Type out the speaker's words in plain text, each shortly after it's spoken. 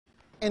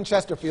In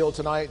Chesterfield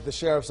tonight, the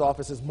sheriff's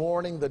office is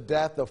mourning the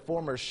death of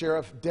former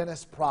Sheriff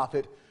Dennis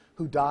Proffitt,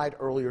 who died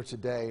earlier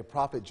today.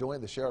 Proffitt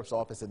joined the sheriff's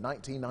office in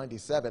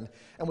 1997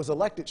 and was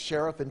elected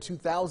sheriff in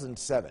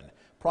 2007.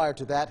 Prior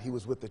to that, he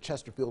was with the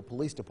Chesterfield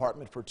Police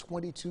Department for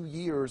 22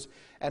 years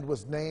and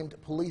was named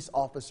Police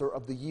Officer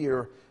of the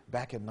Year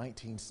back in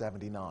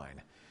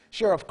 1979.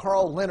 Sheriff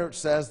Carl Leonard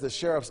says the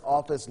sheriff's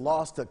office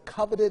lost a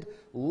coveted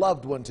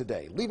loved one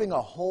today, leaving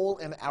a hole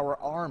in our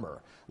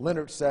armor.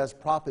 Leonard says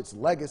Proffitt's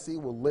legacy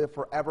will live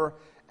forever,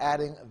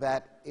 adding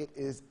that it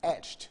is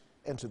etched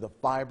into the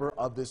fiber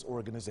of this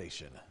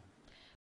organization.